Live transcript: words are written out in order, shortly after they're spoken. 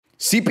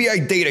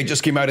CPI data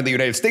just came out in the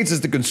United States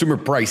as the Consumer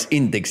Price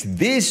Index.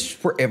 This,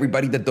 for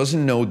everybody that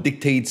doesn't know,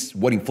 dictates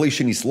what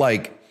inflation is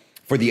like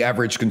for the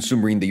average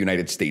consumer in the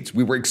United States.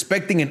 We were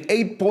expecting an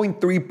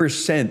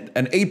 8.3%,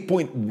 an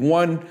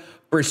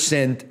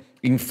 8.1%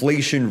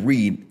 inflation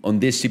read on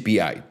this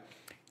CPI.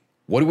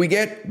 What do we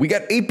get? We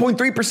got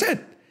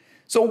 8.3%.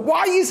 So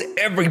why is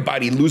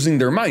everybody losing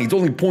their mind? It's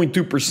only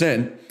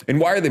 0.2%. And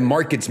why are the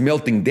markets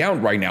melting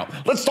down right now?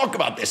 Let's talk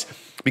about this.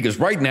 Because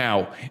right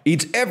now,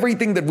 it's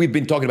everything that we've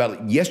been talking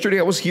about. Yesterday,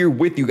 I was here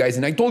with you guys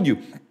and I told you,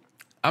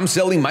 I'm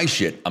selling my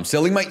shit. I'm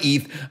selling my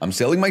ETH. I'm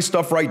selling my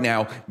stuff right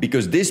now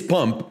because this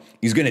pump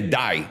is going to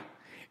die.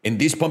 And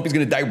this pump is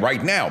going to die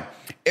right now.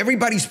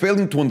 Everybody's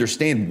failing to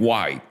understand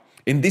why.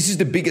 And this is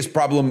the biggest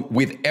problem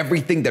with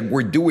everything that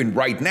we're doing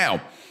right now.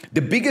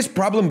 The biggest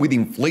problem with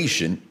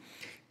inflation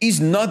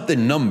is not the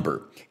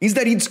number, is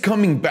that it's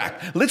coming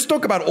back. Let's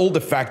talk about all the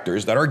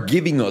factors that are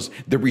giving us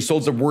the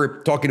results that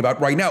we're talking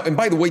about right now. And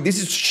by the way,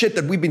 this is shit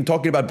that we've been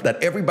talking about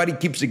that everybody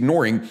keeps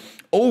ignoring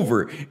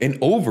over and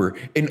over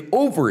and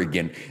over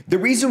again. The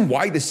reason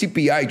why the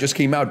CPI just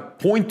came out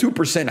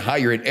 0.2%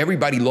 higher and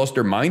everybody lost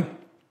their mind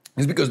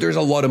is because there's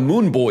a lot of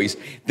moon boys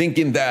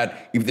thinking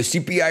that if the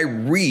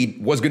CPI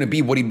read was going to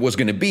be what it was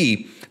going to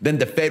be, then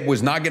the Fed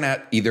was not going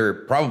to either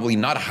probably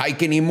not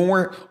hike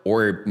anymore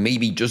or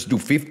maybe just do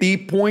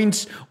 50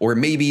 points or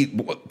maybe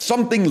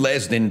something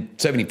less than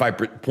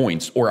 75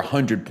 points or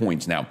 100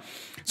 points now.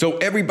 So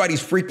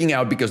everybody's freaking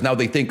out because now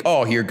they think,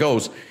 oh, here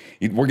goes.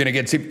 We're going to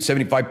get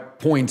 75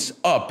 points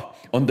up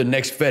on the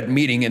next Fed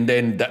meeting and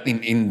then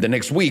in the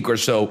next week or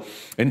so,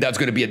 and that's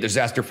going to be a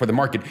disaster for the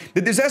market.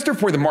 The disaster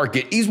for the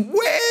market is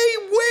way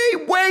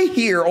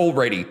here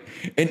already,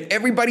 and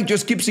everybody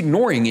just keeps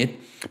ignoring it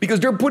because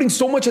they're putting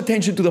so much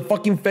attention to the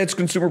fucking Fed's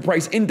Consumer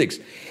Price Index.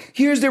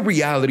 Here's the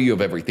reality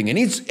of everything, and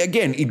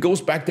it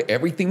goes back to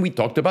everything we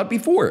talked about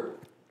before.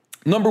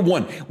 Number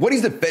one, what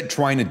is the Fed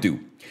trying to do?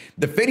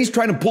 The Fed is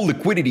trying to pull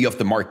liquidity off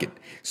the market.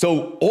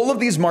 So all of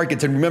these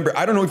markets, and remember,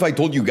 I don't know if I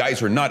told you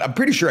guys or not. I'm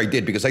pretty sure I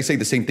did because I say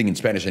the same thing in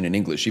Spanish and in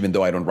English, even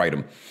though I don't write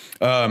them.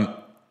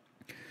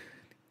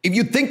 If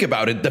you think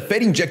about it, the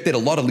Fed injected a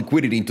lot of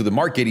liquidity into the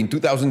market in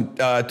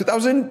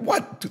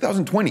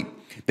 2020.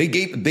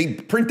 They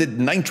printed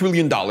 $9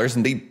 trillion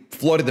and they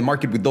flooded the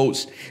market with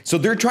those. So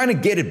they're trying to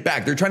get it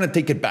back. They're trying to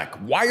take it back.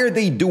 Why are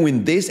they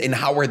doing this and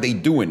how are they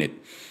doing it?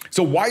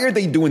 So why are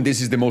they doing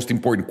this is the most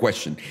important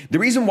question. The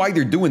reason why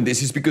they're doing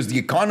this is because the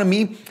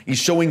economy is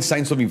showing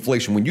signs of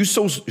inflation. When you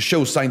show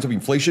signs of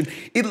inflation,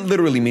 it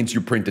literally means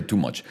you printed too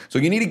much. So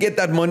you need to get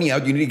that money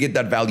out. You need to get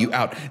that value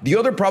out. The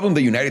other problem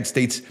the United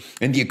States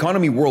and the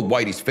economy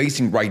worldwide is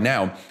facing right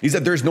now is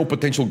that there's no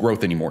potential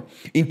growth anymore.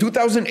 In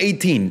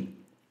 2018,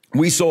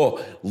 we saw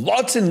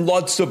lots and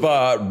lots of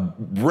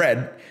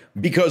red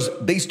because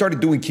they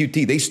started doing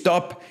QT. They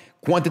stopped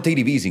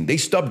quantitative easing. They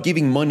stopped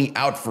giving money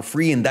out for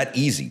free and that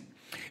easy.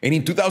 And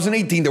in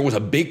 2018, there was a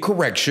big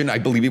correction. I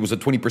believe it was a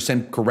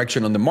 20%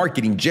 correction on the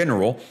market in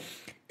general.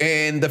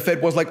 And the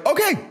Fed was like,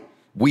 okay,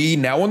 we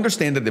now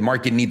understand that the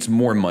market needs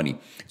more money.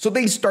 So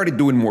they started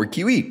doing more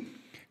QE.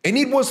 And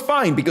it was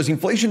fine because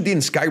inflation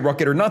didn't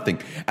skyrocket or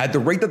nothing. At the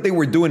rate that they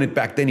were doing it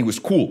back then, it was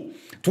cool.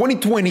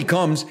 2020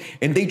 comes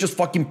and they just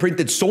fucking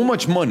printed so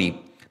much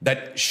money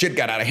that shit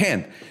got out of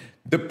hand.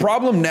 The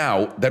problem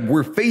now that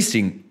we're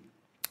facing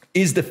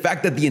is the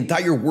fact that the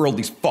entire world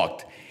is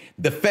fucked.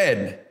 The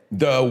Fed,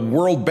 the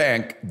World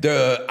Bank,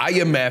 the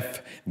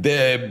IMF,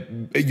 the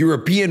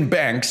European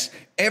banks,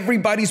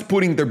 everybody's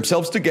putting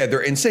themselves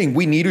together and saying,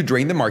 we need to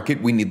drain the market.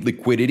 We need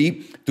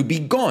liquidity to be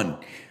gone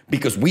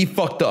because we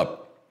fucked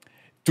up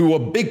to a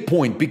big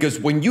point. Because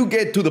when you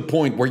get to the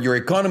point where your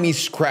economy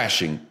is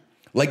crashing,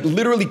 like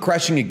literally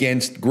crashing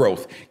against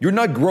growth, you're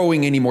not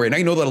growing anymore. And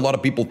I know that a lot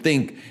of people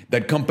think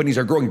that companies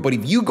are growing, but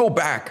if you go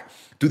back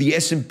to the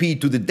S&P,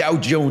 to the Dow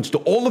Jones, to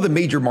all of the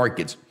major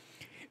markets,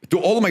 to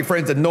all of my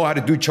friends that know how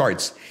to do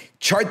charts,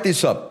 chart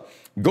this up.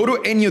 Go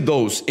to any of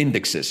those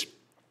indexes.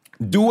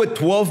 Do a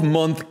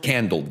 12-month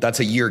candle. That's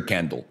a year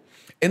candle.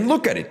 And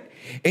look at it.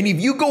 And if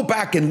you go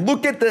back and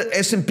look at the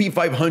S&P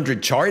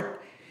 500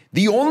 chart,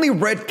 the only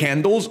red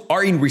candles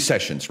are in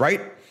recessions, right?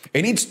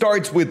 And it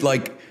starts with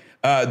like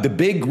the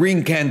big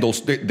green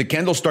candles. The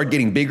candles start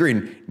getting bigger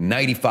in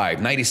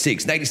 95,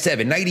 96,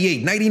 97,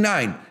 98,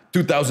 99.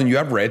 2000, you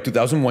have red.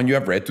 2001, you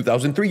have red.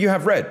 2003, you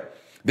have red.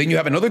 Then you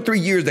have another 3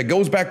 years that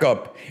goes back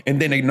up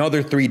and then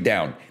another 3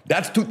 down.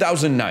 That's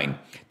 2009.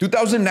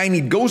 2009,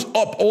 it goes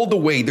up all the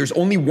way. There's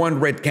only one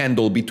red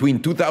candle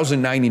between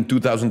 2009 and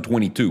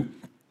 2022.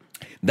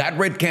 That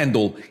red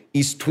candle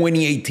is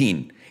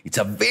 2018. It's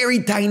a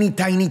very tiny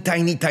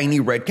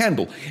red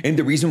candle. And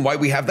the reason why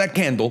we have that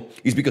candle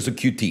is because of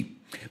QT.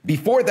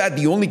 Before that,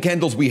 the only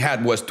candles we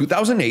had was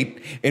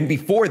 2008, and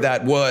before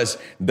that was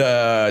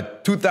the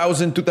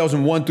 2000,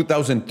 2001,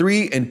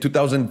 2003, and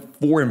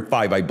 2004 and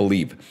 5, I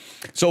believe.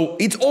 So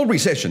it's all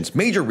recessions,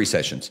 major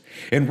recessions.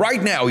 And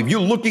right now, if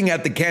you're looking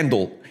at the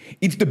candle,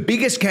 it's the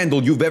biggest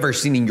candle you've ever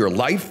seen in your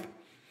life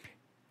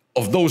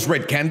of those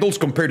red candles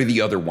compared to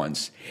the other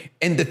ones.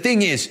 And the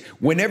thing is,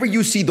 whenever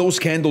you see those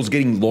candles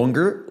getting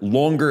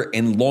longer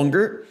and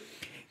longer,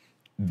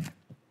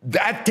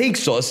 That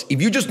takes us,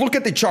 if you just look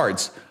at the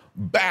charts,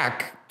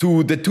 back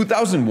to the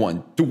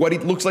 2001, to what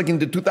it looks like in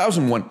the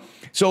 2001.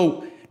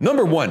 So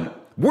number one,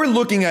 we're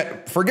looking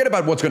at, forget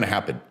about what's going to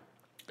happen.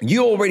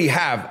 You already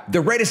have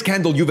the reddest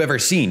candle you've ever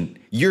seen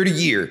year to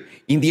year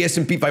in the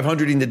S&P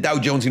 500, in the Dow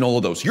Jones, in all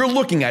of those. You're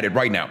looking at it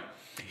right now.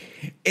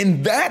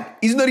 And that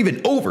is not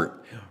even over.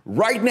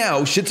 Right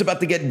now, shit's about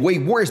to get way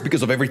worse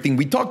because of everything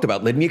we talked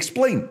about. Let me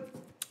explain.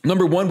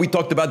 Number one, we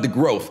talked about the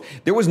growth.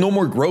 There was no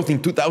more growth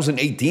in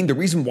 2018. The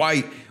reason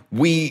why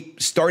we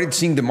started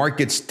seeing the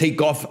markets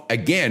take off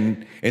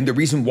again, and the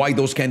reason why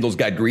those candles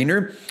got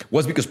greener,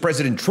 was because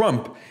President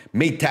Trump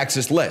made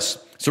taxes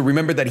less. So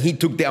remember that he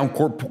took down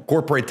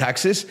corporate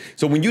taxes.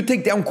 So when you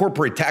take down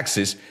corporate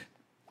taxes,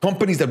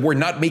 companies that were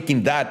not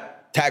making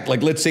that tax,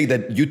 like let's say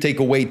that you take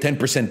away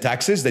 10%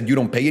 taxes that you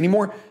don't pay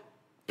anymore,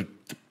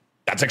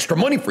 that's extra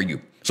money for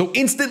you. So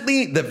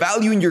instantly, the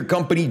value in your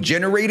company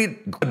generated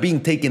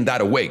being taken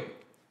that away.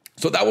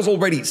 So that was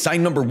already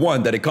sign number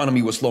one that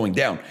economy was slowing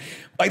down.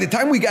 By the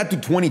time we got to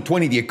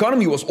 2020, the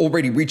economy was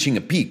already reaching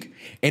a peak.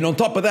 And on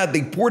top of that,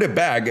 they poured a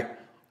bag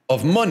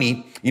of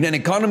money in an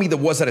economy that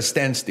was at a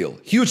standstill.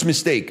 Huge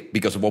mistake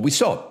because of what we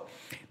saw.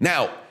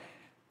 Now,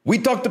 we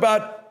talked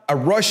about a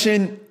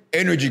Russian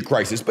energy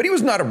crisis, but it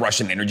was not a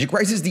Russian energy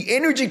crisis. The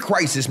energy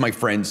crisis, my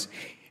friends,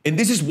 and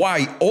this is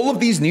why all of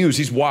these news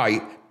is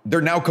why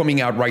they're now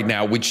coming out right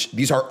now, which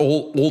these are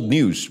all old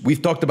news.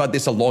 We've talked about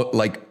this a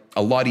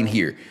lot in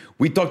here.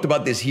 We talked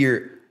about this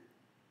here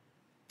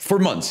for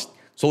months.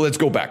 So let's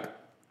go back.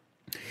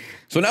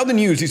 So now the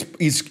news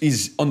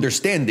is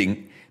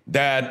understanding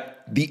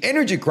that the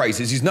energy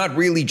crisis is not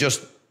really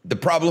just the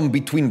problem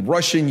between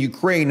Russia and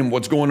Ukraine and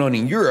what's going on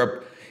in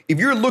Europe. If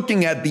you're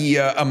looking at the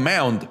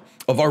amount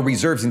of our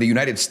reserves in the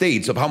United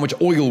States, of how much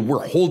oil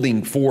we're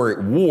holding for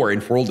war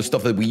and for all the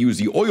stuff that we use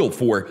the oil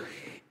for,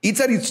 it's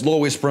at its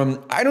lowest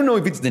from, I don't know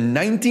if it's the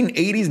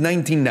 1980s,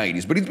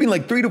 1990s, but it's been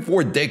like 3 to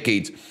 4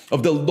 decades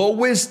of the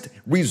lowest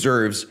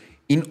reserves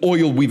in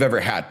oil we've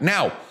ever had.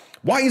 Now,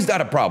 why is that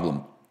a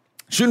problem?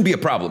 Shouldn't be a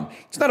problem.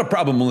 It's not a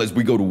problem unless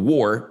we go to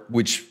war,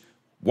 which,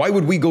 why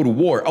would we go to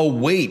war? Oh,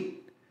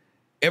 wait,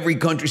 every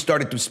country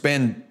started to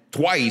spend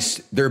twice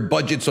their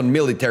budgets on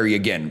military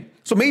again.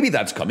 So maybe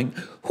that's coming.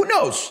 Who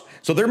knows?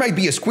 So there might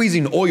be a squeeze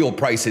in oil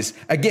prices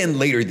again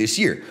later this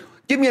year.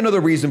 Give me another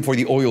reason for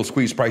the oil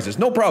squeeze prices.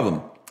 No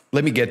problem.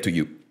 Let me get to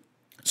you.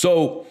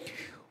 So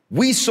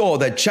we saw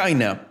that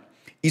China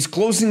is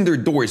closing their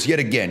doors yet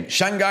again.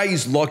 Shanghai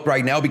is locked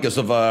right now because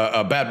of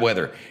bad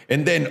weather.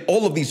 And then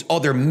all of these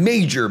other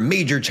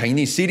major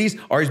Chinese cities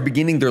are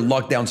beginning their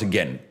lockdowns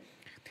again.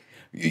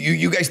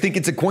 You guys think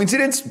it's a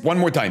coincidence? One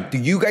more time. Do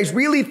you guys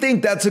really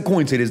think that's a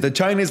coincidence that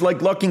China is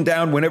like locking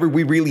down whenever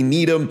we really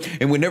need them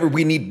and whenever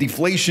we need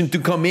deflation to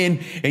come in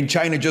and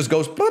China just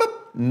goes,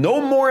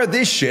 no more of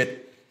this shit?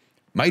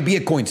 Might be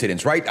a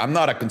coincidence, right? I'm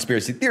not a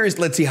conspiracy theorist.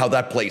 Let's see how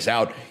that plays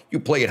out. You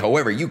play it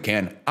however you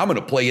can. I'm going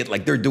to play it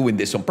like they're doing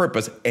this on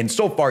purpose. And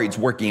so far, it's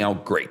working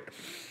out great.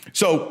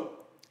 So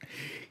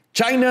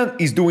China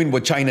is doing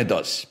what China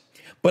does.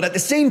 But at the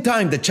same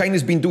time that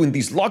China's been doing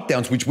these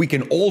lockdowns, which we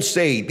can all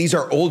say these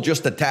are all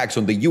just attacks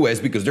on the US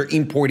because they're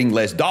importing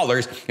less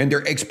dollars and they're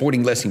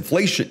exporting less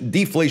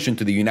deflation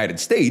to the United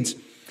States,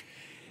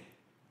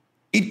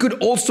 it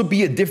could also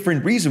be a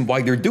different reason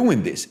why they're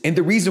doing this. And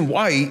the reason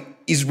why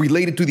is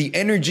related to the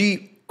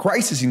energy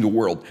crisis in the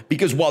world.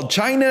 Because while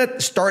China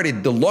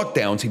started the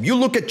lockdowns, if you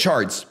look at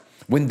charts,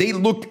 when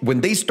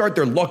they start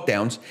their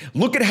lockdowns,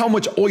 look at how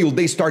much oil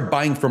they start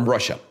buying from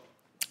Russia.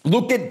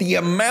 Look at the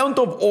amount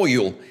of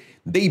oil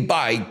they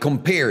buy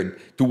compared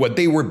to what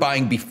they were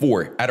buying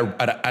before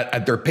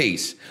at their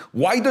pace.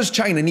 Why does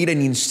China need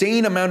an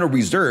insane amount of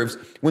reserves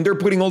when they're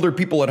putting all their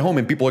people at home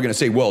and people are going to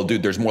say, well,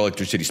 dude, there's more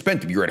electricity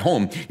spent. If you're at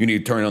home, you need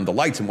to turn on the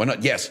lights and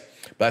whatnot. Yes,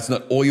 but that's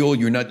not oil.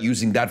 You're not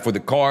using that for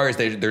the cars.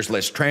 There's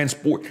less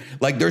transport.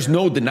 Like there's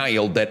no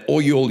denial that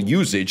oil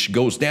usage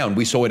goes down.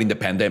 We saw it in the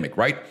pandemic,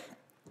 right?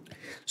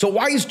 So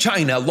why is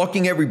China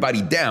locking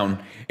everybody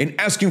down and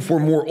asking for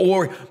more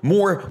oil?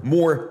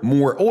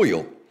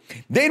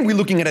 Then we're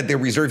looking at their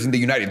reserves in the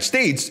United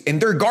States, and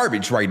they're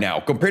garbage right now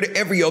compared to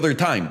every other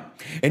time.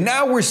 And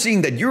now we're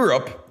seeing that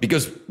Europe,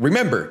 because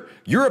remember,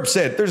 Europe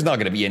said there's not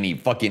going to be any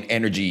fucking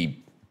energy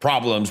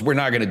problems. We're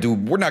not going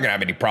to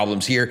have any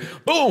problems here.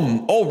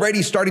 Boom,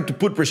 already starting to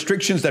put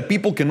restrictions that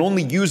people can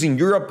only use in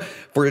Europe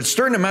for a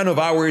certain amount of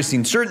hours,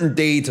 in certain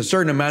dates, a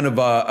certain amount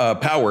of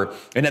power.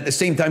 And at the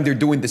same time, they're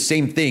doing the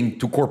same thing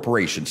to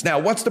corporations. Now,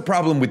 what's the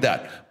problem with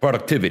that?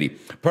 Productivity.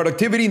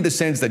 Productivity in the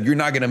sense that you're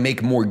not going to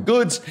make more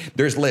goods.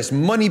 There's less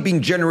money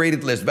being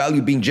generated, less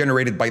value being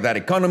generated by that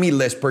economy,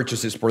 less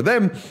purchases for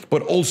them,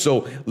 but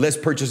also less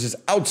purchases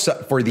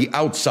outside for the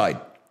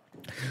outside.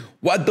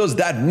 What does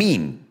that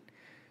mean?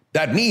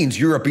 That means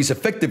Europe is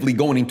effectively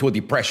going into a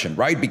depression,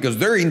 right? Because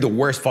they're in the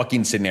worst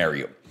fucking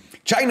scenario.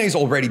 China is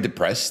already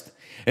depressed.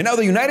 And now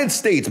the United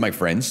States, my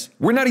friends,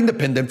 we're not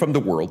independent from the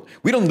world.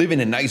 We don't live in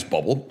a nice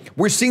bubble.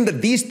 We're seeing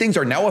that these things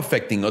are now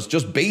affecting us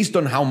just based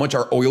on how much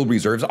our oil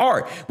reserves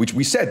are, which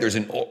we said there's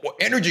an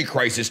energy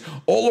crisis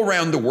all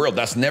around the world.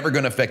 That's never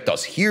going to affect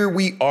us. Here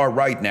we are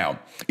right now.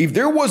 If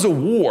there was a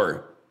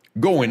war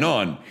going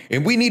on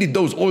and we needed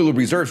those oil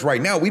reserves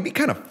right now, we'd be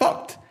kind of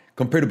fucked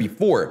compared to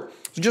before.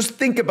 So just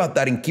think about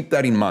that and keep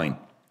that in mind.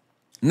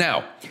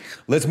 Now,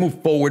 let's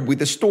move forward with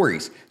the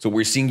stories. So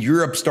we're seeing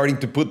Europe starting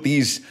to put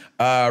these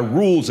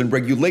rules and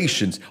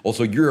regulations.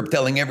 Also, Europe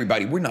telling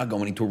everybody, we're not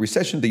going into a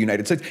recession. The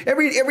United States,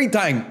 every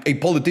time a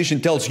politician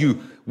tells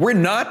you, we're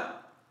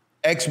not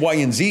X, Y,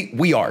 and Z,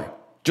 we are.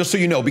 Just so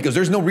you know, because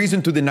there's no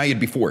reason to deny it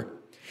before.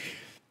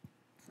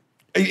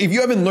 If you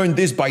haven't learned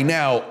this by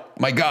now,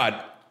 my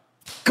God,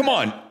 come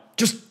on,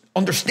 just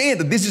understand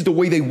that this is the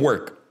way they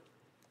work.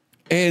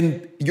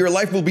 And your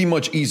life will be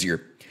much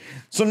easier.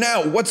 So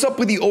now, what's up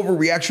with the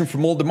overreaction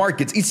from all the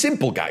markets? It's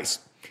simple, guys.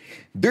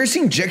 There's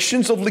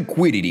injections of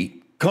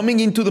liquidity coming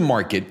into the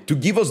market to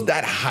give us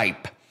that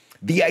hype.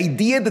 The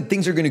idea that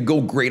things are going to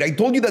go great. I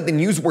told you that the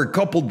news were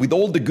coupled with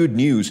all the good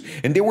news,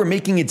 and they were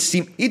making it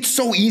seem, it's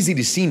so easy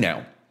to see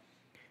now.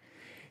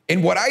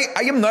 And what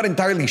I am not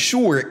entirely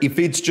sure if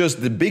it's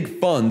just the big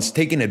funds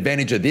taking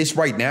advantage of this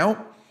right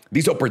now,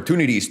 these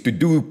opportunities to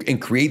do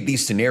and create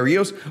these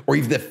scenarios, or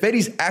if the Fed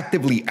is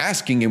actively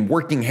asking and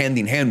working hand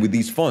in hand with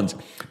these funds.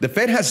 The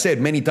Fed has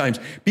said many times,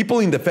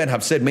 people in the Fed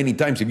have said many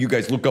times, if you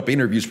guys look up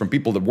interviews from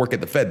people that work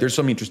at the Fed, there's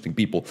some interesting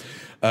people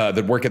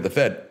that work at the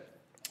Fed.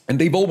 And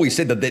they've always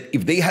said that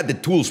if they had the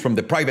tools from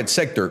the private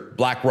sector,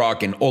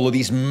 BlackRock and all of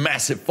these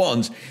massive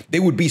funds, they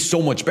would be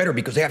so much better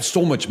because they have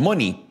so much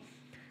money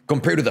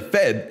compared to the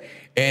Fed.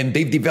 And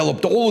they've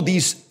developed all of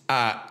these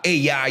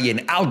AI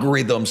and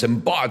algorithms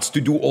and bots to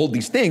do all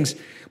these things,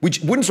 which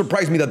wouldn't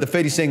surprise me that the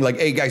Fed is saying like,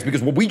 hey guys,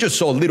 because what we just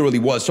saw literally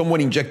was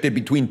someone injected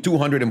between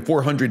 200 and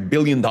 400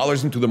 billion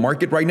dollars into the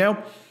market right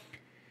now,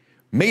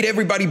 made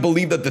everybody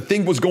believe that the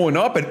thing was going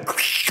up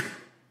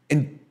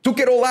and took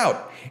it all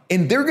out.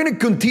 And they're going to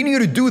continue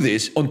to do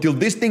this until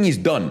this thing is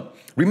done.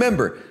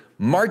 Remember,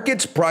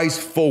 markets price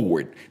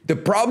forward. The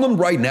problem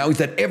right now is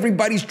that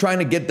everybody's trying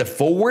to get the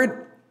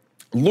forward,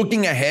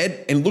 looking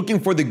ahead and looking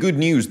for the good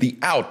news, the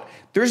out.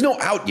 There's no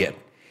out yet.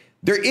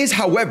 There is,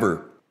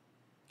 however,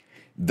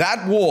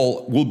 that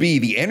wall will be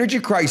the energy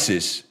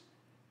crisis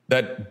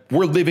that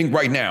we're living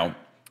right now,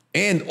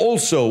 and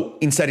also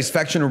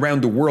insatisfaction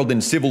around the world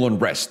and civil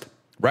unrest,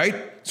 right?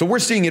 So we're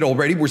seeing it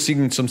already. We're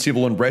seeing some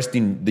civil unrest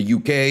in the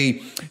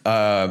UK.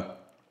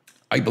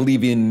 I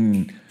believe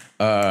in,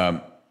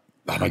 oh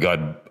my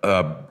God,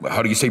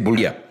 how do you say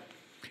Bulgaria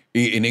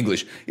in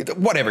English?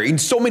 Whatever. In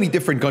so many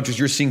different countries,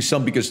 you're seeing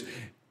some because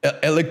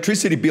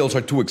electricity bills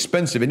are too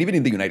expensive, and even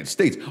in the United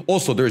States.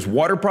 Also, there's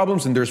water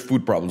problems and there's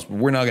food problems, but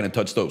we're not going to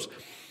touch those.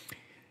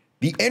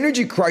 The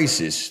energy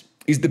crisis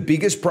is the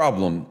biggest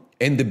problem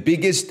and the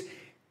biggest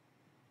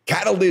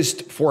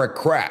catalyst for a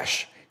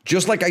crash,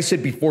 just like I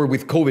said before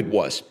with COVID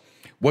was.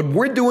 What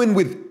we're doing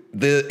with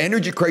the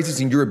energy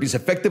crisis in Europe is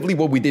effectively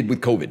what we did with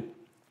COVID.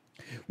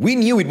 We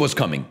knew it was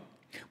coming.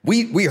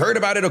 We heard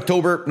about it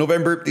October,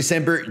 November,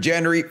 December,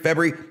 January,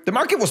 February. The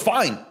market was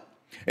fine.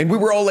 And we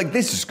were all like,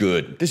 this is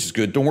good. This is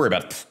good. Don't worry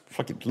about it.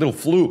 Fucking little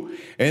flu.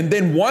 And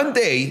then one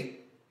day,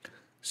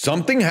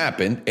 something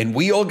happened and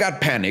we all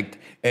got panicked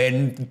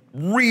and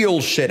real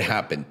shit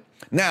happened.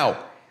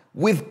 Now,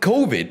 with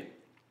COVID,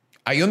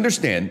 I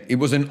understand it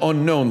was an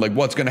unknown, like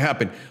what's going to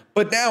happen.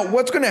 But now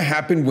what's going to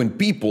happen when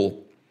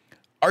people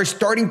are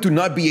starting to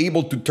not be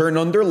able to turn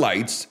on their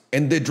lights,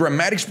 and the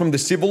dramatics from the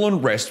civil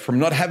unrest, from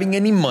not having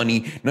any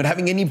money, not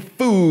having any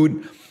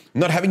food,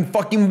 not having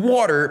fucking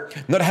water,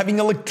 not having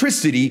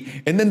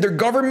electricity, and then their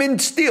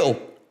government still,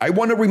 I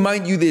want to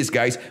remind you this,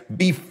 guys,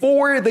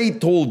 before they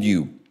told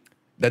you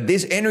that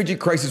this energy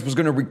crisis was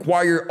going to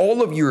require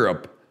all of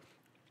Europe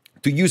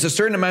to use a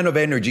certain amount of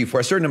energy for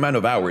a certain amount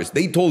of hours,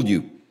 they told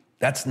you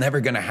that's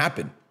never going to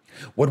happen.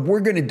 What we're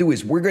going to do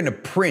is we're going to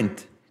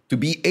print to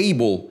be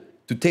able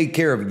to take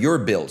care of your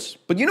bills.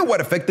 But you know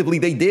what effectively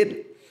they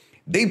did?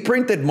 They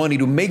printed money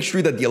to make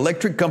sure that the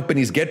electric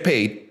companies get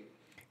paid,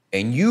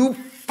 and you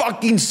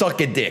fucking suck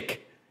a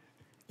dick.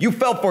 You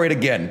fell for it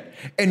again.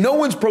 And no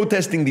one's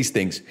protesting these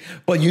things.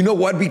 But you know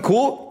what'd be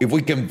cool? If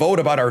we can vote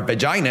about our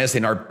vaginas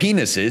and our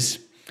penises.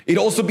 It'd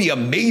also be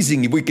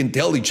amazing if we can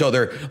tell each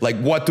other like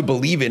what to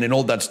believe in and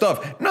all that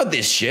stuff. Not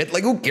this shit.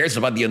 Like who cares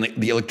about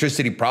the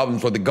electricity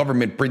problems or the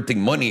government printing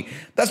money?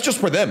 That's just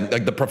for them,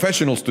 like the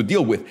professionals to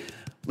deal with.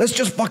 Let's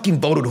just fucking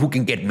vote on who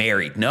can get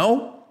married,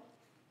 no?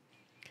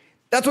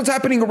 That's what's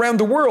happening around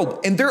the world,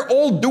 and they're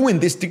all doing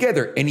this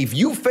together. And if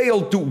you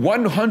fail to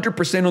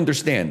 100%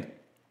 understand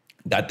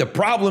that the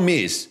problem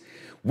is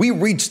we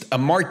reached a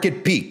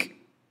market peak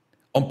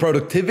on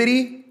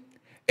productivity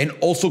and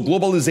also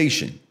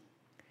globalization.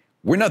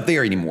 We're not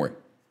there anymore.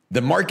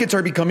 The markets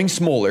are becoming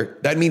smaller.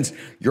 That means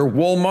your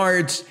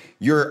Walmarts,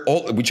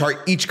 which are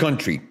each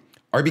country,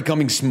 are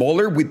becoming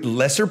smaller with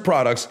lesser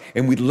products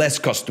and with less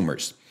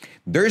customers.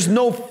 There's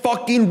no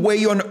fucking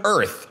way on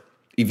earth,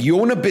 if you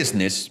own a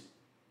business,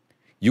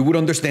 you would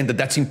understand that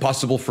that's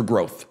impossible for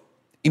growth,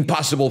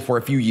 impossible for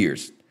a few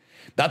years.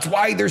 That's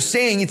why they're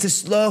saying it's a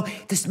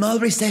small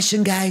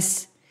recession,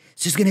 guys.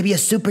 It's just going to be a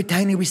super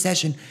tiny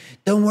recession.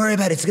 Don't worry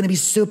about it. It's going to be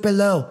super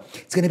low.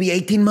 It's going to be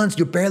 18 months.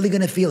 You're barely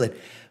going to feel it.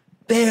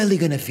 Barely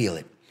going to feel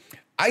it.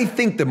 I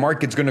think the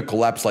market's going to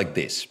collapse like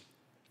this.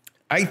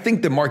 I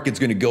think the market's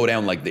going to go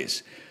down like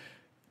this.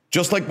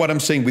 Just like what I'm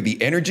saying with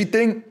the energy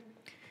thing,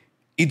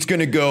 it's going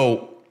to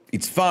go,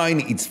 it's fine,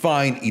 it's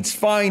fine, it's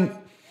fine.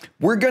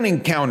 We're going to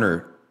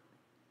encounter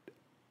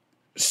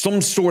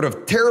some sort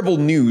of terrible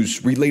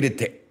news related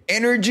to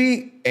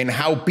energy and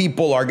how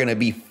people are going to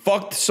be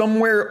fucked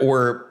somewhere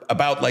or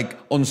about like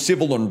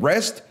uncivil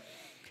unrest.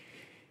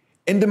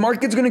 And the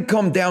market's going to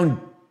come down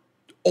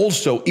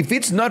also, if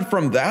it's not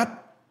from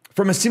that,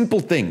 from a simple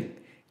thing,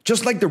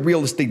 just like the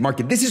real estate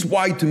market. This is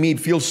why to me it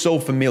feels so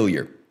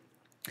familiar.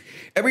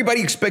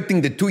 Everybody expecting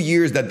the 2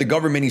 years that the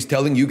government is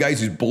telling you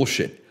guys is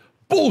bullshit.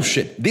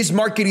 Bullshit. This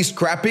market is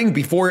crapping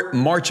before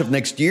March of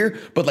next year,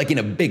 but like in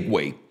a big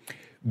way.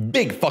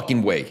 Big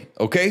fucking way,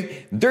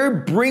 okay? They're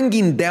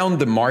bringing down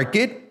the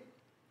market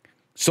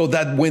so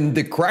that when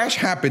the crash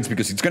happens,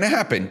 because it's gonna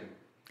happen,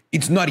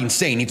 it's not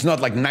insane. It's not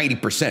like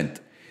 90%.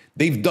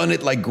 They've done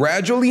it like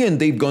gradually and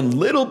they've gone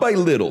little by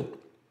little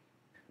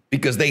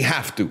because they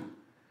have to.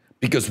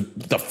 Because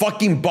the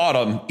fucking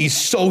bottom is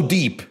so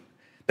deep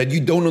that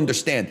you don't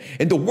understand.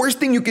 And the worst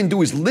thing you can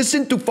do is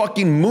listen to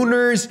fucking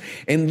mooners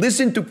and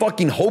listen to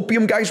fucking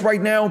hopium guys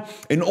right now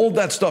and all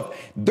that stuff.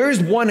 There's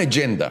one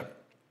agenda.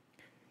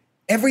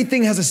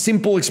 Everything has a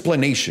simple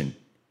explanation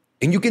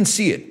and you can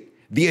see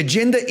it. The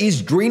agenda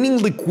is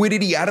draining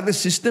liquidity out of the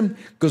system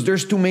because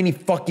there's too many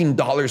fucking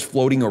dollars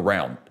floating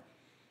around.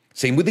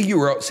 Same with the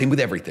euro, same with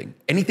everything.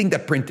 Anything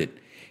that printed.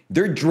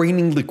 They're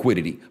draining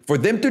liquidity. For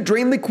them to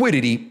drain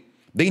liquidity,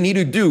 they need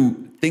to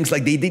do things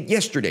like they did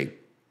yesterday.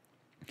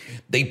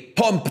 They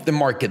pump the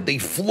market, they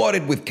flood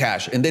it with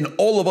cash, and then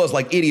all of us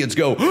like idiots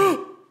go,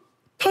 oh,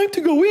 time to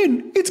go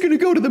in, it's gonna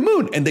go to the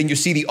moon. And then you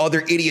see the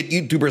other idiot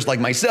YouTubers like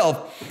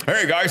myself,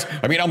 hey guys,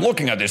 I mean, I'm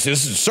looking at this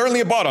is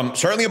certainly a bottom,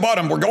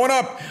 we're going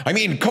up. I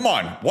mean, come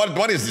on,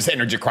 what is this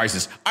energy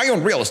crisis? I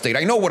own real estate,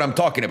 I know what I'm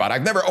talking about.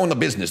 I've never owned a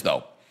business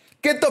though.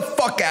 Get the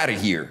fuck out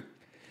of here.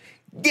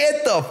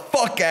 Get the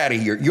fuck out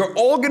of here. You're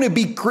all gonna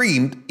be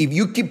creamed if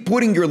you keep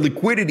putting your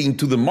liquidity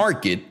into the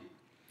market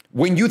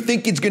when you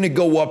think it's going to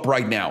go up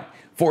right now.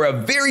 For a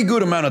very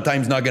good amount of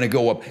time, it's not going to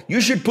go up. You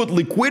should put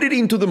liquidity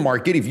into the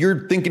market if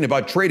you're thinking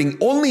about trading,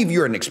 only if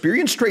you're an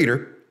experienced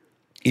trader,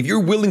 if you're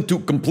willing to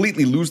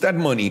completely lose that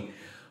money.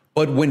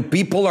 But when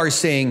people are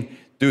saying,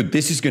 dude,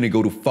 this is going to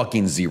go to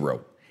fucking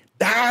zero,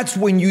 that's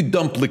when you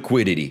dump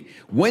liquidity.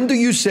 When do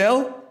you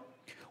sell?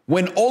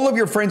 When all of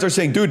your friends are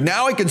saying, dude,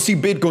 now I can see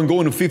Bitcoin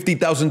going to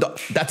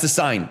 $50,000. That's a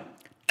sign.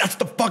 That's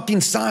the fucking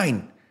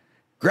sign.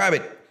 Grab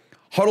it.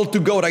 Huddle to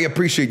GOAT, I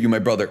appreciate you, my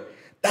brother.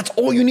 That's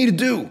all you need to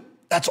do.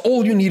 That's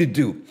all you need to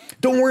do.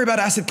 Don't worry about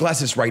asset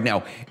classes right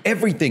now.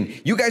 Everything.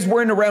 You guys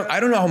weren't around. I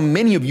don't know how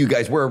many of you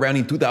guys were around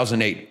in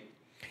 2008.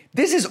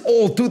 This is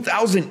all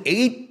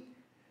 2008,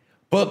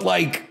 but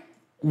like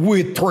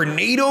with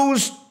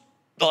tornadoes,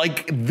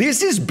 like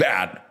this is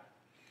bad.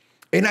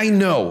 And I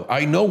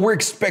know we're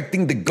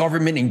expecting the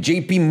government and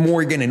JP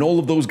Morgan and all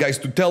of those guys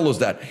to tell us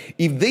that.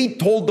 If they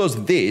told us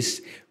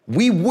this,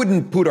 we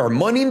wouldn't put our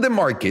money in the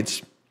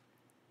markets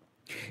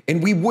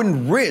and we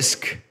wouldn't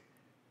risk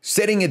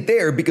setting it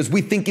there because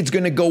we think it's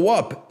going to go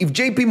up. If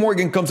JP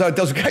Morgan comes out and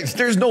tells you guys,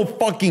 there's no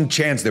fucking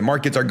chance the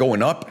markets are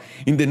going up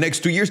in the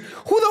next 2 years,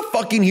 who the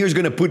fucking here is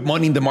going to put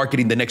money in the market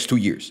in the next 2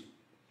 years?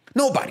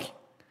 Nobody.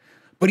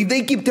 But if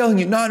they keep telling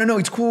you, no,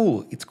 it's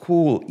cool.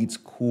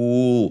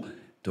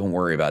 Don't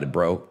worry about it,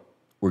 bro.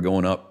 We're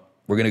going up.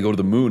 We're going to go to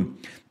the moon.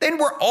 Then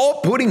we're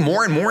all putting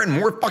more and more and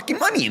more fucking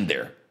money in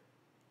there.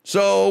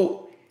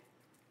 So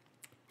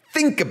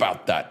think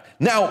about that.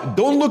 Now,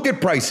 don't look at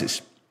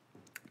prices.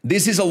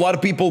 This is a lot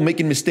of people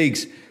making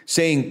mistakes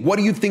saying, what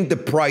do you think the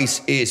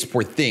price is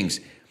for things?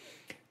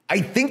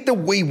 I think the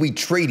way we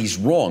trade is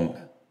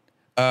wrong.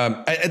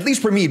 At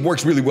least for me, it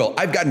works really well.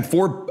 I've gotten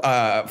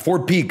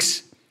four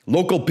peaks,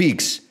 local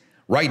peaks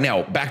right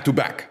now, back to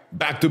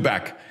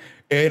back.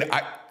 And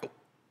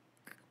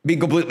being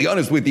completely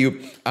honest with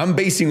you, I'm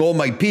basing all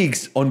my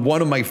peaks on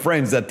one of my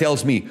friends that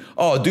tells me,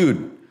 oh,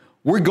 dude,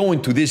 we're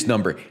going to this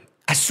number.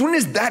 As soon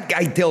as that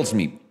guy tells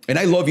me, and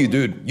I love you,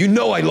 dude, you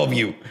know I love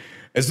you.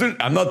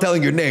 I'm not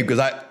telling your name because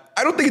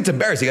I don't think it's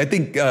embarrassing. I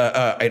think,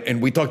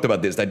 and we talked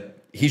about this, that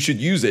he should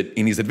use it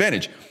in his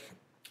advantage.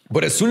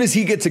 But as soon as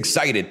he gets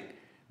excited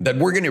that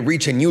we're going to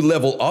reach a new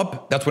level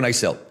up, that's when I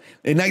sell.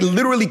 And I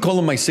literally call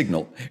him my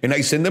signal. And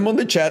I send them on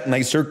the chat and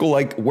I circle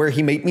like where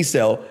he made me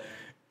sell.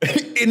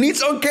 And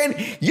it's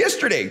uncanny.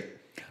 Yesterday,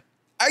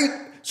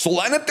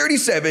 Solana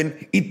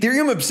 37,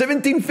 Ethereum of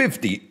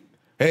 1750.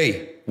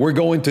 Hey, we're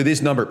going to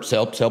this number.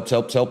 Sell.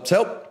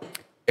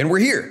 And we're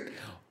here.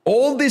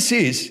 All this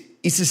is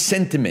a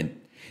sentiment.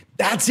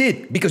 That's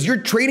it. Because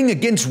you're trading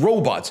against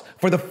robots.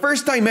 For the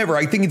first time ever,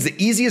 I think it's the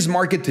easiest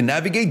market to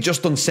navigate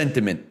just on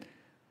sentiment.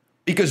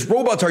 Because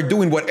robots are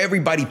doing what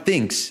everybody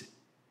thinks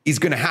is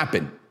going to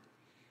happen.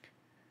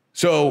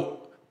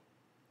 So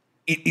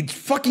it's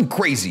fucking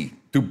crazy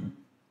to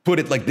put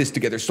it like this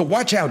together. So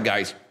watch out,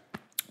 guys.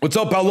 What's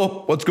up,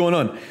 Paulo? What's going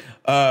on?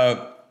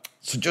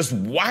 So just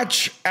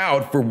watch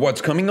out for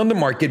what's coming on the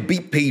market. Be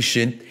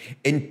patient.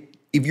 And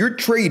if you're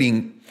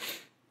trading,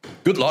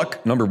 good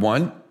luck, number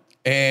one.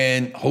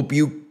 And hope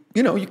you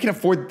can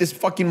afford this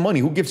fucking money.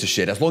 Who gives a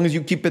shit? As long as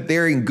you keep it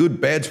there in good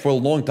beds for a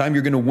long time,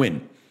 you're going to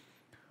win.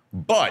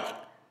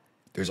 But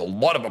there's a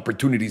lot of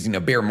opportunities in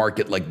a bear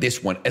market like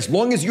this one. As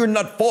long as you're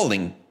not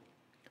falling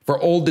for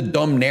all the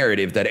dumb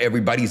narrative that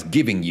everybody's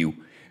giving you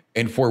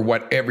and for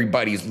what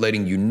everybody's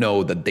letting you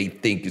know that they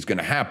think is going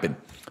to happen.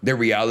 The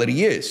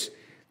reality is,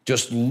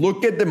 just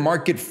look at the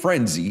market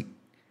frenzy,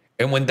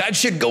 and when that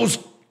shit goes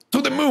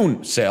to the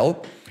moon,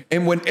 sell.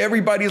 And when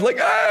everybody's like,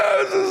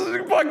 this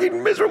is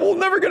fucking miserable,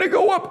 never going to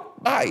go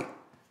up, buy.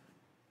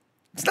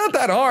 It's not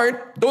that hard.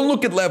 Don't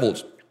look at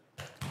levels.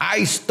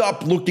 I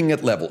stopped looking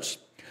at levels.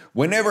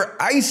 Whenever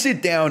I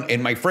sit down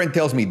and my friend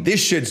tells me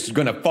this shit's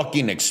going to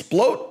fucking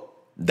explode,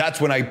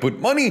 that's when I put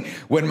money.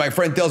 When my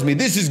friend tells me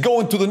this is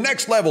going to the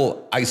next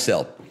level, I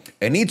sell.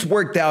 And it's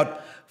worked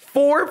out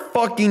 4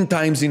 fucking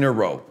times in a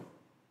row.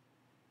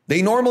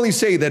 They normally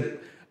say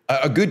that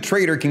a good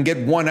trader can get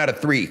 1 out of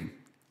 3.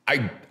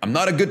 I'm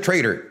not a good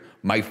trader.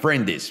 My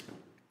friend is.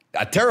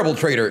 A terrible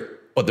trader,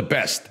 but the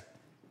best.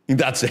 In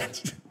that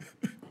sense.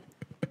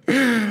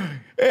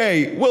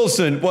 Hey,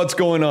 Wilson, what's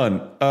going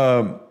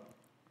on?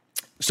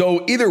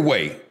 So either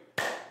way,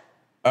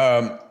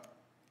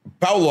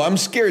 Paulo, I'm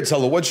scared,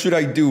 Salo. What should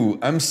I do?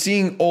 I'm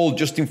seeing all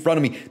just in front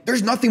of me.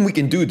 There's nothing we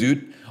can do,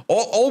 dude.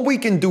 All we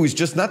can do is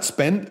just not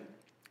spend.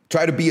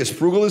 Try to be as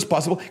frugal as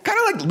possible. Kind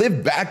of like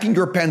live back in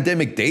your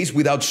pandemic days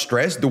without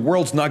stress. The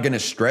world's not going to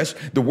stress.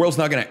 The world's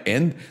not going to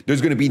end.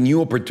 There's going to be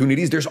new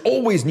opportunities. There's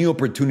always new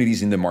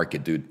opportunities in the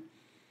market, dude.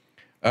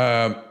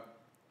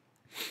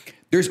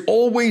 There's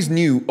always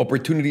new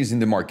opportunities in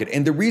the market.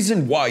 And the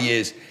reason why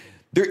is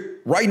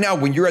right now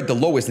when you're at the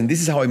lowest, and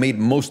this is how I made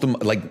most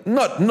of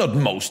not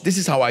most, this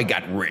is how I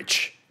got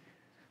rich.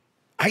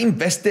 I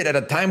invested at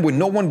a time when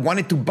no one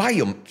wanted to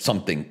buy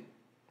something.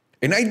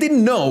 And I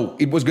didn't know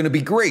it was going to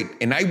be great.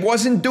 And I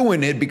wasn't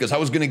doing it because I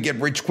was going to get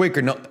rich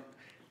quicker. No,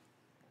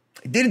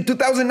 I did it in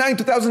 2009,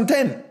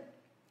 2010.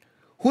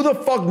 Who the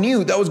fuck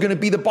knew that was going to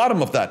be the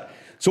bottom of that?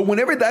 So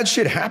whenever that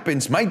shit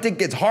happens, my dick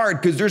gets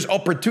hard because there's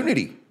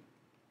opportunity.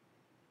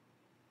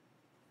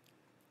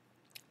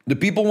 The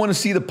people want to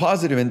see the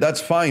positive, and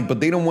that's fine, but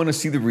they don't want to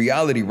see the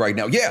reality right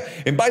now. Yeah,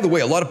 and by the way,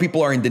 a lot of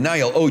people are in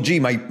denial. Oh, gee,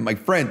 my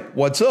friend,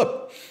 what's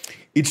up?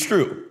 It's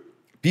true.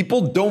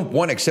 People don't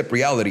want to accept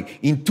reality.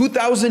 In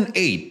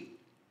 2008,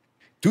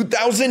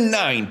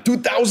 2009,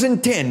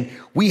 2010,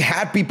 we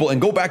had people, and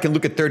go back and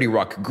look at 30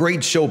 Rock.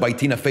 Great show by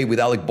Tina Fey with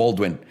Alec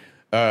Baldwin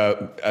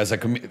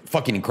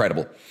fucking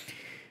incredible.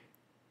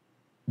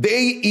 They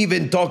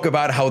even talk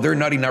about how they're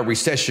not in a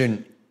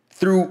recession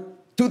through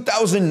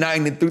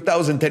 2009 and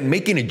 2010,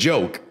 making a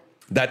joke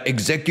that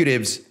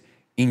executives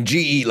in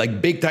GE,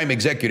 like big time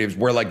executives,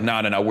 were like,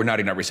 no, we're not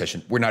in a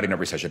recession. We're not in a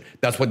recession.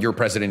 That's what your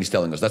president is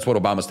telling us. That's what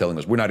Obama's telling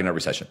us. We're not in a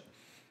recession.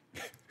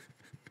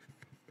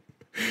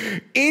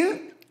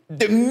 In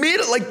the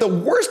middle, like the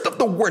worst of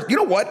the worst. You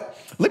know what?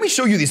 Let me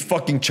show you this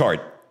fucking chart.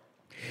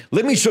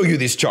 Let me show you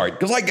this chart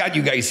because I got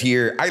you guys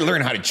here. I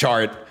learned how to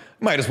chart.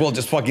 Might as well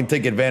just fucking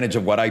take advantage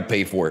of what I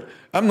pay for.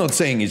 I'm not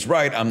saying it's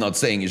right. I'm not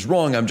saying it's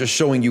wrong. I'm just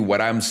showing you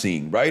what I'm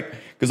seeing, right?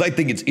 Because I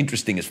think it's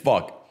interesting as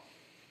fuck.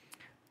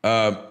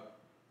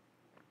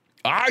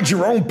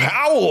 Jerome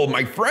Powell,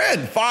 my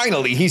friend,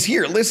 finally, he's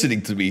here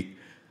listening to me.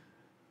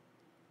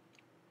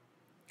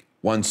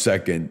 1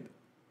 second.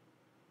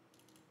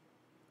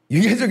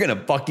 You guys are going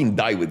to fucking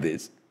die with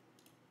this.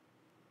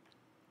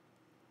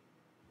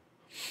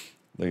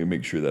 Let me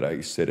make sure that I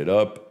set it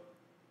up.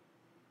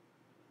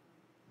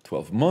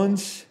 12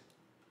 months.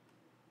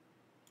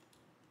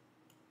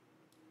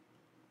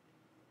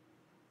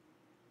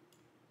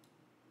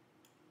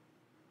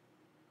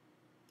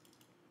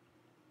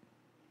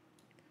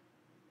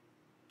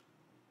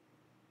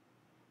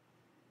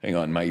 Hang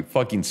on, my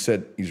fucking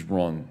set is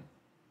wrong.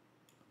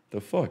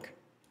 The fuck?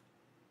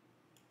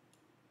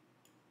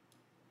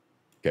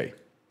 Okay.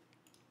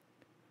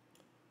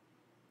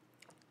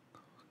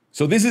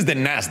 So this is the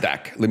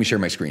NASDAQ. Let me share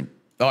my screen.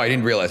 Oh, I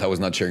didn't realize I was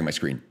not sharing my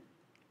screen.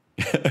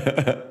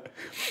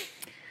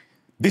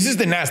 This is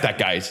the NASDAQ,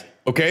 guys,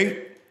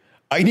 okay?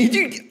 I need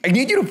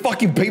you to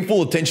fucking pay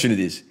full attention to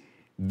this.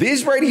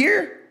 This right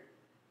here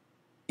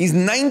is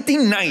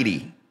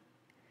 1990.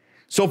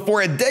 So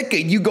for a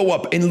decade, you go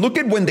up and look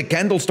at when the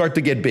candles start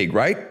to get big,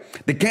 right?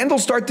 The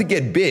candles start to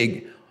get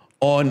big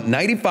on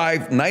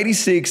 95,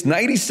 96,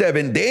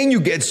 97. Then you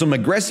get some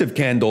aggressive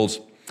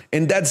candles.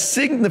 And that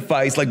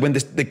signifies like when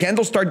the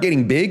candles start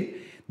getting big,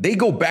 they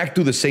go back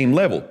to the same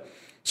level.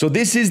 So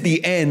this is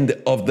the end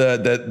of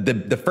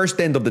the first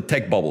end of the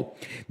tech bubble.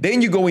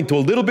 Then you go into a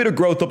little bit of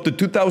growth up to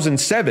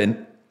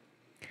 2007,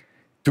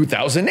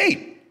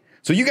 2008.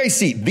 So you guys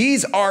see,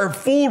 these are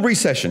full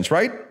recessions,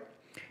 right?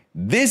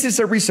 This is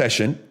a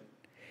recession.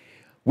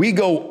 We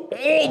go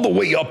all the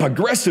way up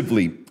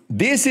aggressively.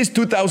 This is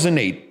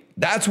 2008.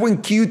 That's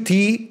when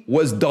QT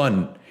was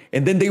done.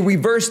 And then they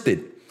reversed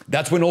it.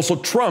 That's when also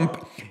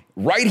Trump,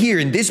 right here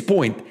in this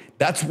point,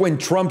 that's when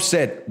Trump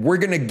said, we're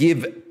going to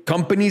give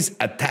companies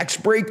a tax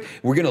break.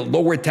 We're going to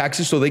lower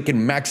taxes so they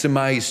can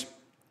maximize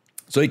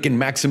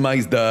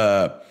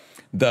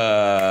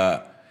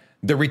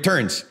the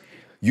returns.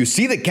 You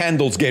see the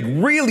candles get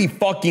really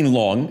fucking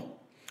long.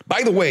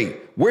 By the way,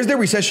 where's the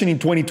recession in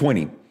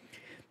 2020?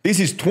 This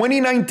is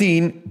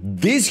 2019.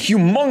 This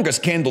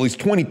humongous candle is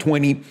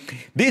 2020.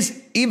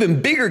 This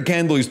even bigger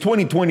candle is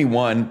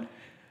 2021.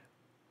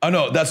 Oh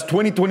no, that's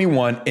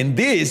 2021. And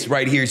this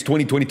right here is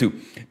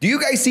 2022. Do you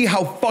guys see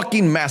how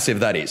fucking massive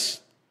that is?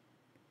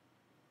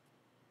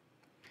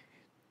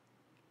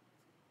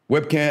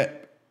 Webcam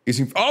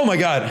is in, oh my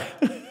God.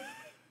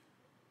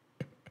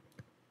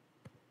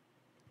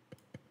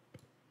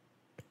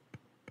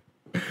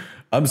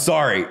 I'm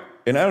sorry.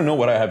 And I don't know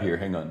what I have here.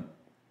 Hang on.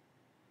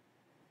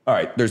 All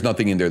right. There's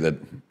nothing in there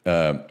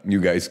that you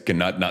guys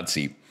cannot not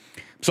see.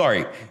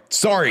 Sorry.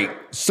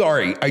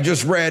 I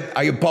just read.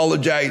 I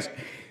apologize.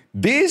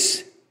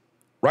 This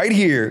right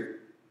here,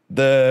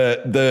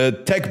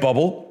 the tech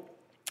bubble.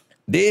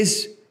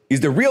 This is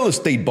the real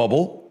estate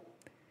bubble.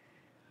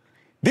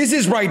 This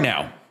is right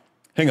now.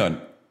 Hang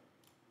on.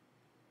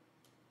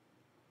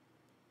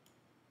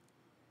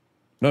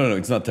 No,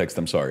 it's not text.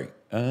 I'm sorry.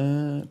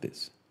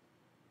 This.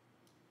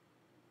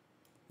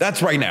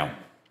 That's right now.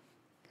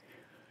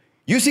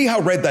 You see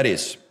how red that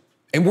is?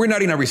 And we're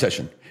not in a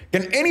recession.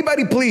 Can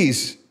anybody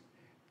please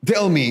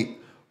tell me,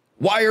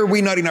 why are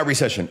we not in a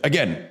recession?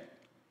 Again,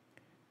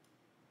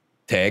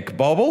 tech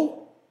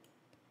bubble,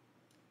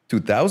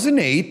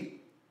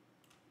 2008.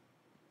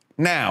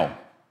 Now,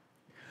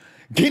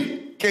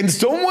 can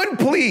someone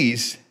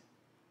please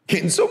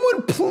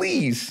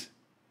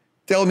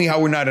tell me how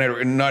we're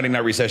not in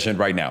a recession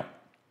right now?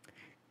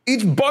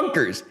 It's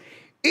bunkers.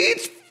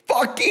 It's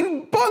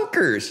fucking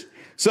bunkers.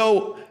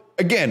 So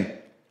again,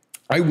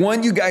 I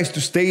want you guys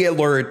to stay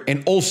alert.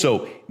 And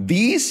also,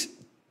 these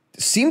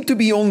seem to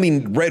be only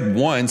red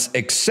once,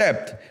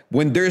 except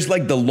when there's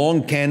like the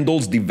long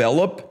candles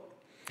develop.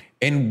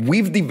 And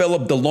we've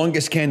developed the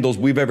longest candles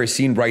we've ever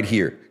seen right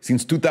here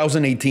since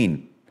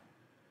 2018.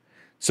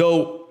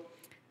 So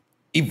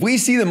if we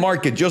see the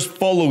market just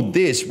follow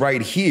this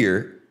right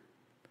here,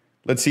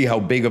 let's see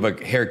how big of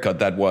a haircut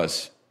that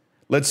was.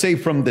 Let's say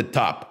from the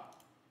top.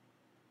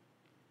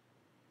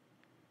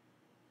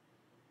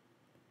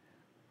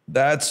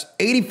 That's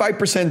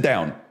 85%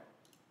 down.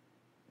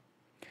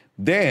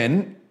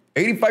 Then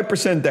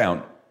 85%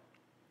 down.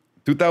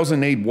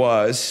 2008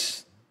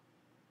 was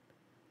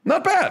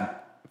not bad.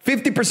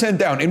 50%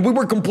 down. And we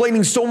were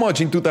complaining so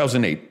much in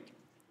 2008.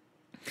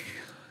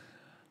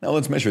 Now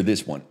let's measure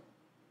this one.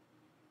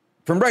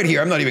 From right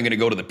here, I'm not even going to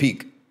go to the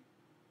peak.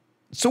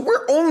 So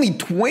we're only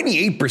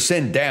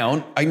 28%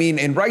 down. I mean,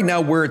 and right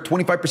now we're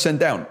 25%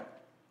 down.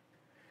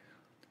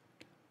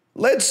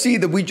 Let's see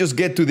that we just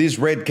get to this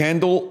red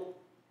candle.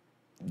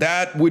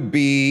 That would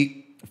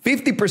be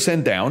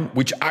 50% down,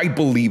 which I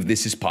believe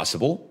this is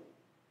possible.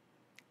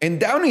 And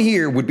down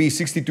here would be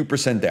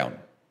 62% down.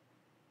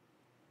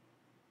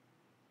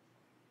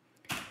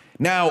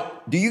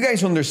 Now, do you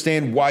guys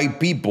understand why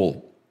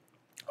people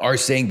are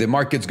saying the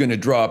market's going to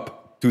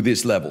drop to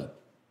this level?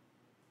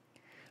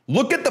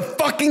 Look at the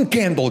fucking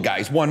candle,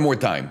 guys, one more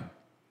time.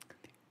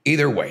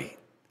 Either way,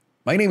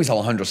 my name is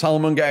Alejandro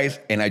Salomon, guys,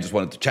 and I just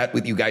wanted to chat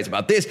with you guys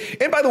about this.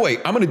 And by the way,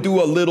 I'm going to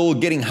do a little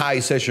getting high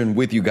session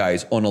with you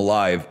guys on a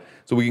live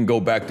so we can go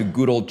back to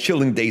good old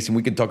chilling days and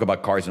we can talk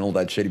about cars and all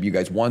that shit if you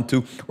guys want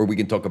to, or we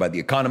can talk about the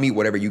economy,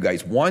 whatever you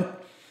guys want.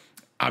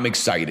 I'm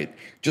excited.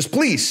 Just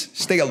please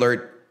stay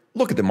alert.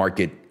 Look at the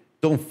market.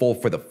 Don't fall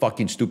for the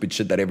fucking stupid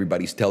shit that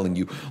everybody's telling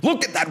you.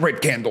 Look at that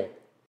red candle.